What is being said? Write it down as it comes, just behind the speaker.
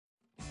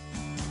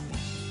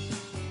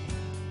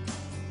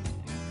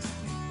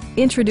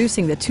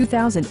Introducing the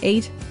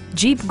 2008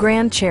 Jeep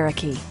Grand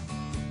Cherokee.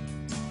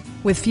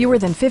 With fewer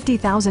than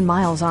 50,000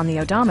 miles on the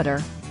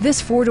odometer,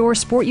 this four-door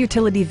sport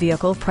utility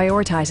vehicle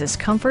prioritizes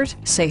comfort,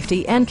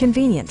 safety, and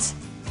convenience.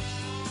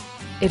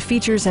 It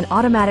features an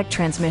automatic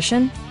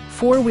transmission,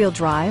 four-wheel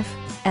drive,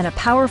 and a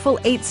powerful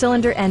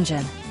 8-cylinder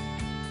engine.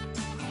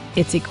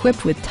 It's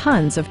equipped with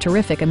tons of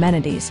terrific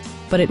amenities,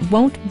 but it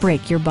won't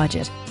break your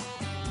budget.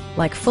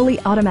 Like fully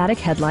automatic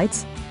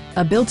headlights,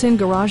 a built-in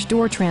garage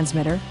door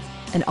transmitter,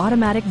 an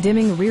automatic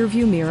dimming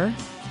rear-view mirror,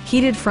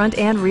 heated front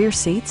and rear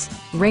seats,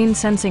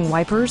 rain-sensing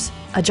wipers,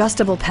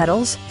 adjustable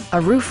pedals, a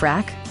roof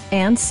rack,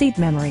 and seat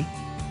memory.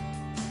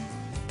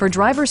 For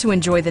drivers who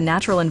enjoy the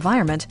natural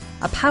environment,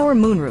 a power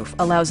moonroof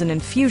allows an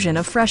infusion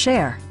of fresh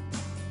air.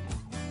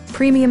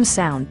 Premium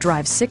sound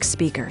drives 6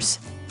 speakers,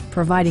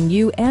 providing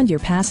you and your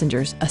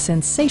passengers a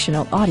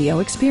sensational audio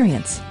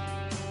experience.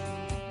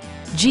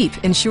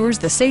 Jeep ensures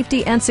the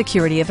safety and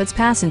security of its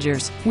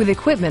passengers with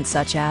equipment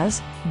such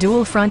as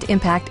dual front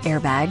impact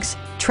airbags,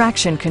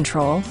 traction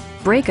control,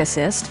 brake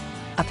assist,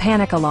 a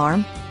panic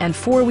alarm, and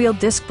 4-wheel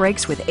disc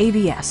brakes with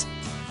ABS.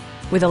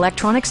 With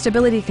electronic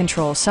stability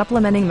control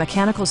supplementing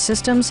mechanical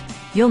systems,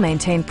 you'll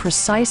maintain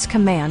precise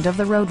command of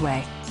the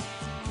roadway.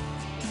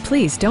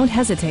 Please don't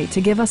hesitate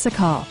to give us a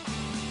call.